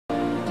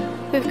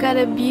We've got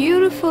a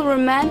beautiful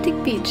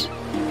romantic beach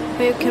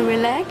where you can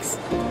relax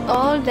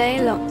all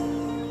day long.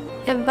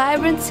 A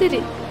vibrant city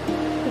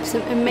with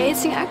some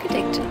amazing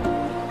architecture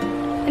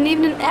and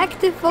even an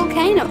active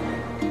volcano.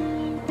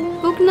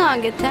 Book now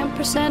and get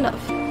 10%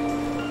 off.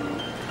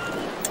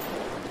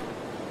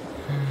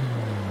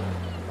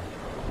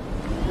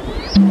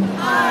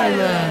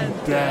 Island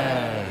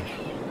Dash!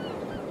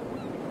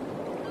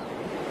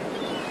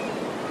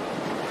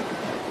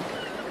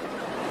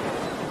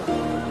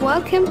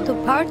 Welcome to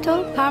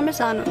Porto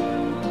Parmesano.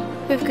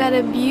 We've got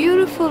a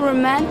beautiful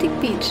romantic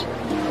beach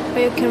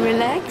where you can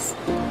relax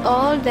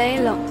all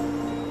day long.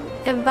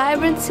 A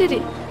vibrant city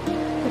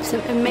with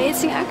some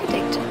amazing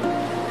architecture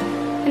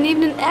and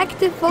even an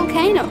active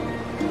volcano.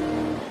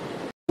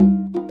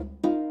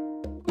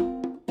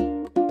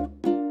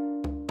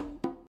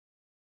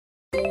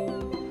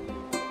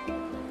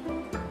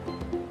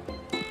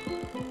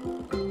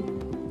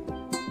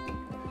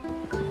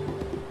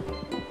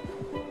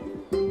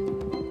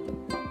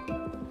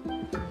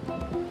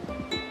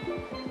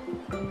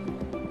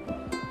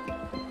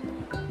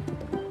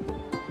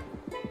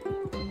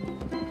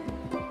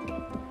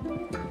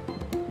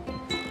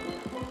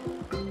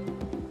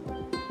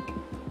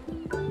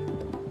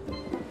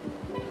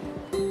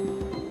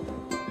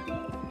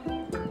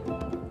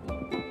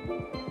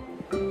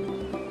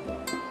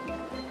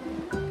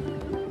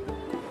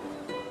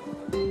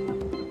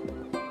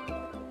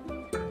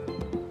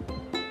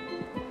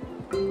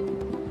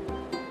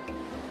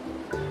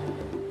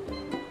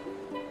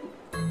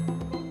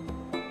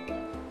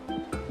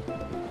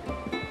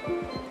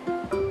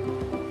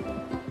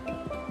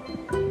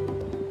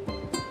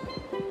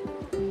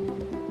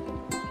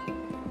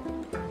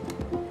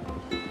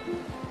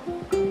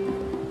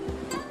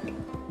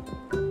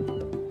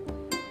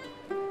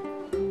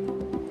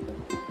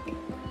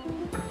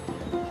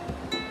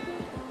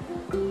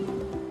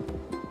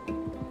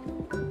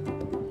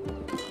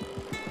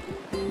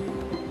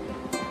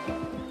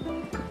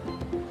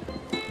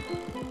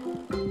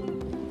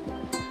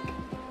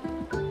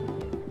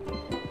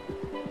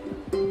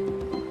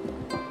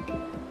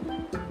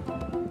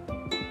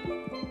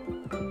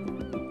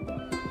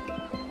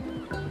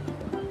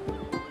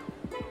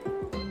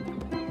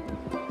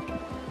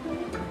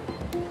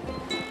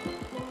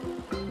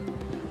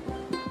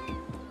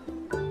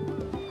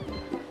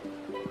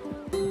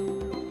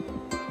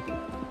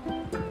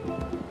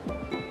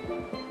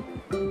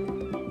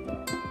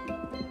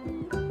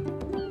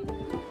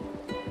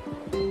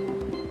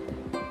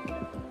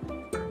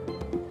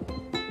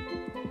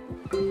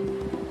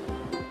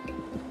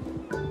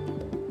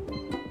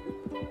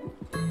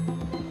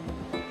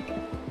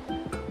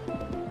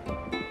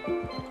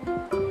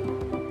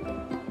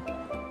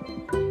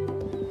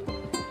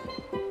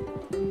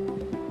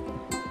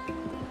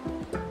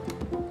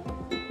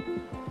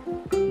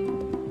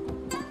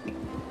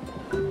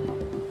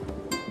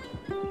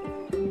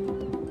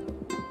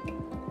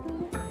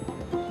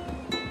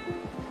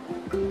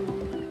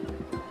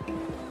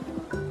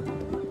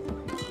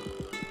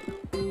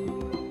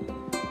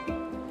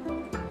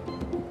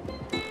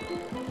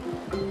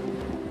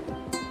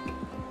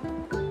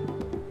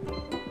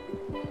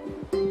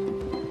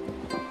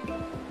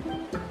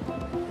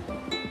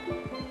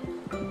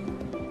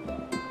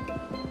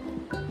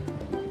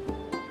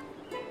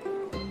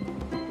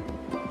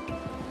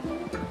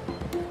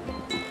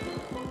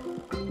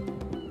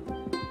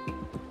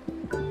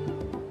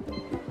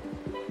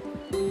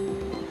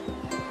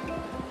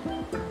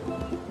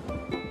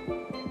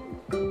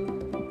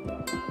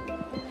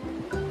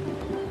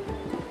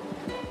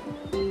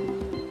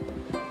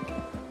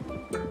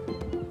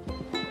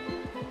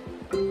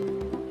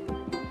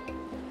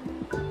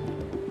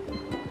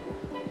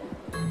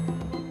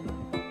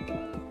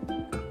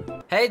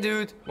 Hey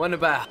dude, wanna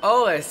buy?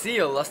 Oh, I see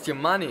you lost your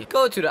money.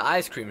 Go to the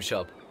ice cream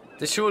shop.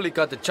 They surely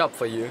got the job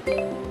for you.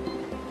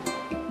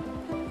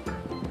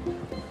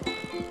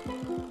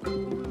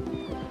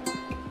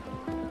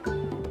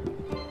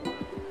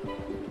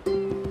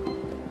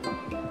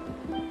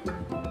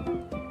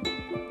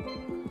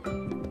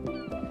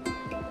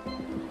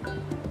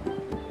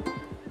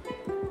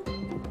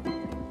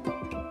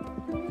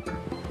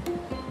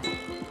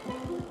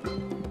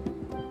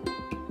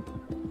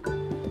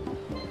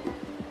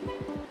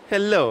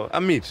 Hello,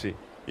 amici.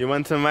 You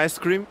want some ice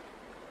cream?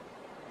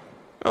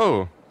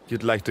 Oh,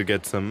 you'd like to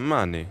get some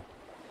money.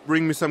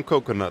 Bring me some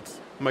coconuts.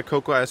 My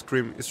cocoa ice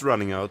cream is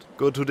running out.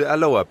 Go to the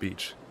Aloha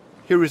beach.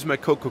 Here is my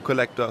cocoa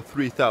collector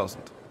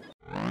 3000.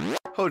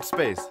 Hold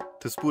space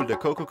to spool the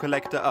cocoa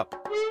collector up.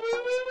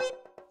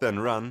 Then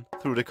run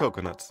through the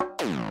coconuts.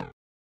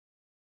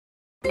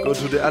 Go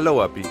to the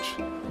Aloha beach.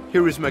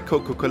 Here is my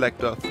cocoa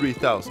collector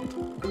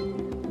 3000.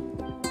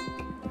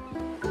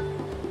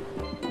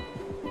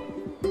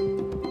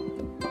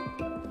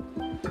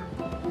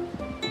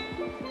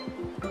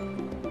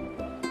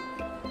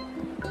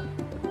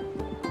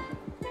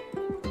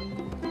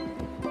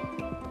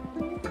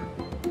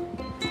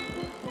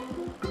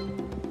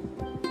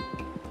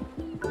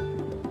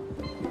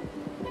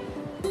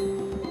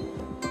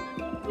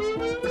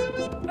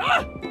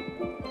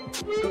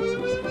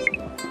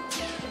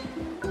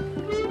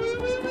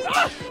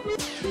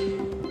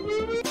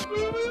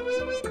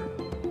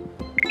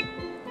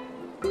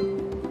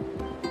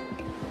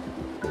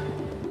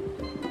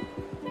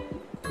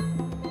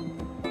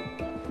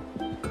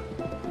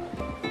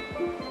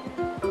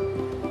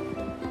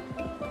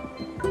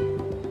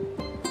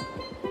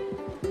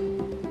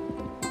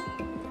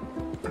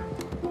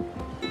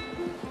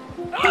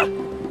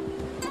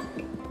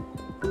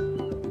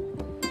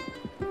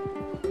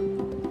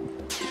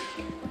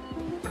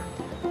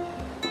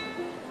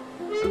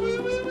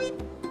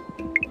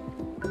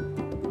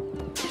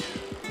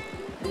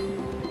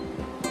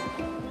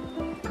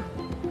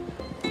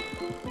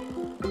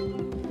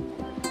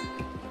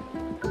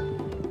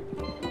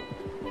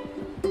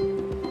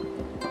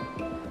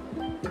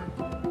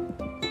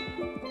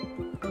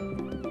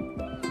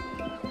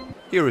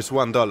 Here is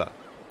 $1.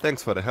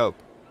 Thanks for the help.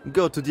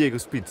 Go to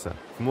Diego's Pizza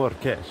for more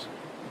cash.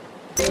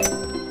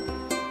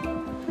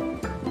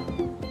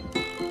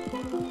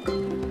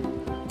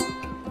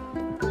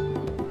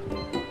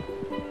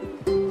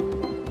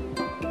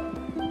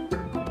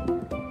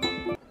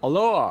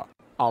 Aloha!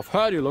 I've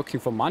heard you're looking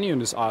for money on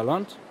this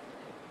island.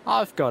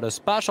 I've got a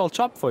special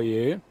job for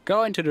you.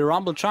 Go into the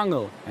rumble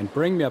jungle and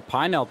bring me a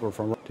pineapple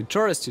from the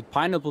tourists eat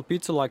pineapple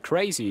pizza like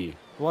crazy.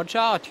 Watch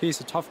out, he's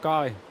a tough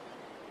guy.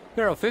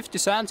 Here are 50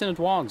 cents in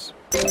advance.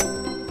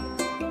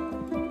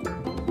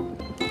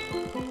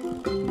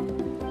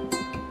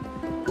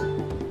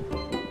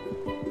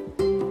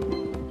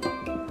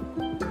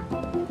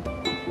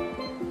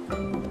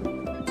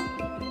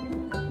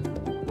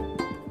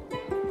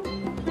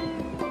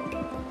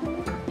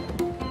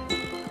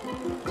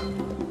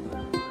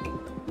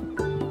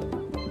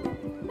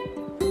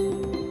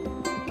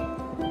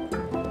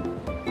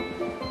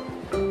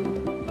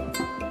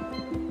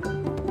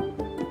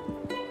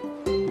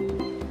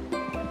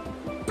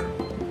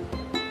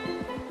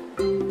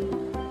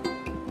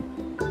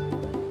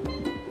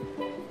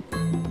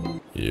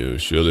 You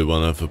surely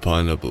wanna have a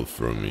pineapple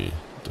from me,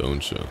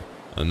 don't you?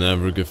 I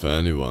never give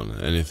anyone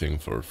anything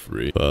for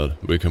free, but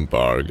we can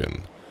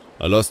bargain.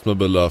 I lost my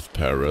beloved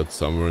parrot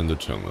somewhere in the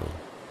jungle.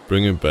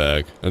 Bring him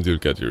back and you'll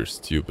get your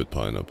stupid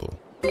pineapple.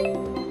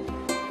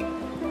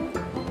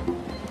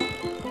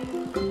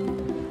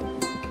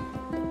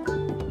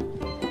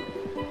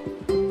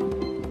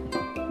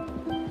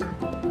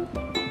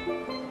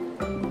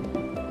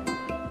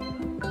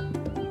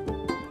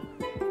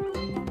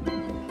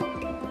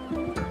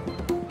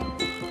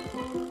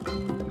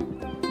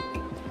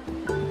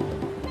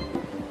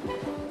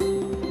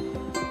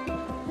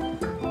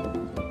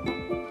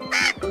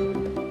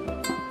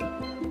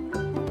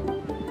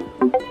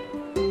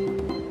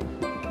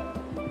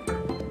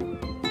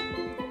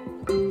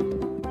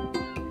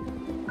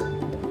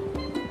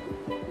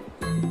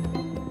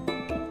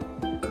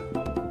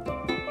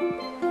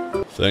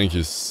 Thank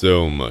you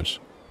so much.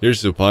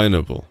 Here's your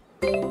pineapple.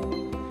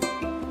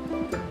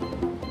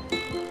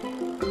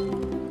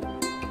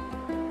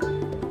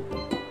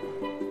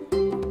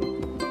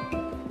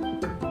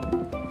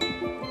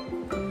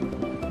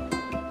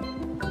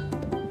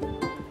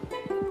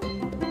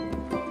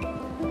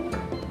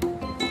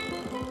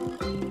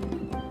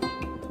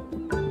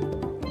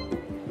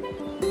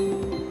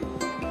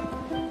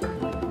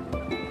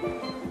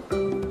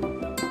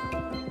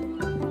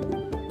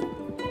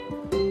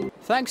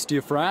 Thanks,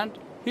 dear friend.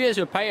 Here's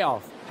your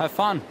payoff. Have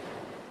fun.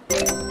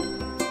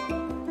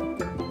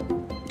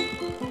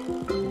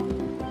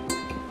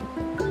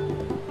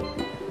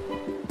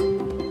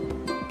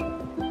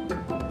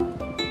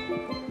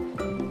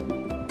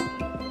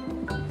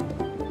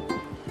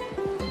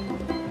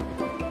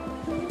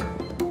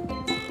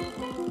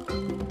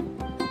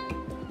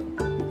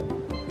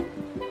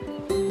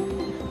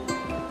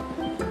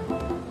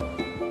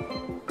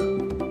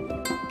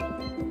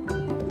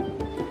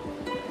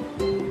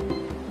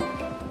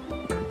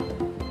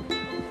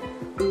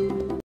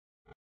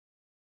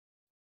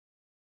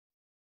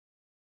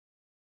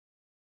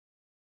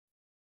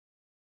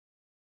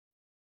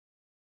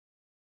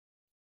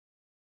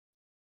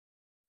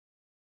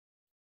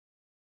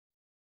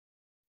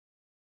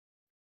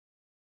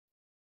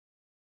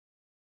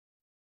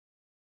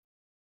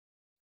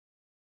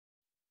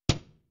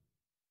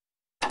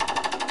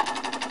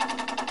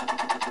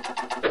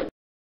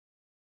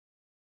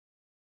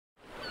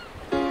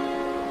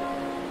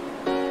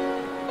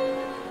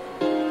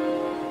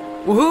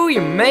 Woohoo,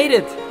 you made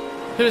it!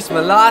 Here's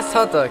my last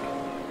hot dog.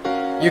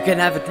 You can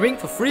have a drink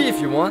for free if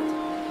you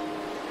want.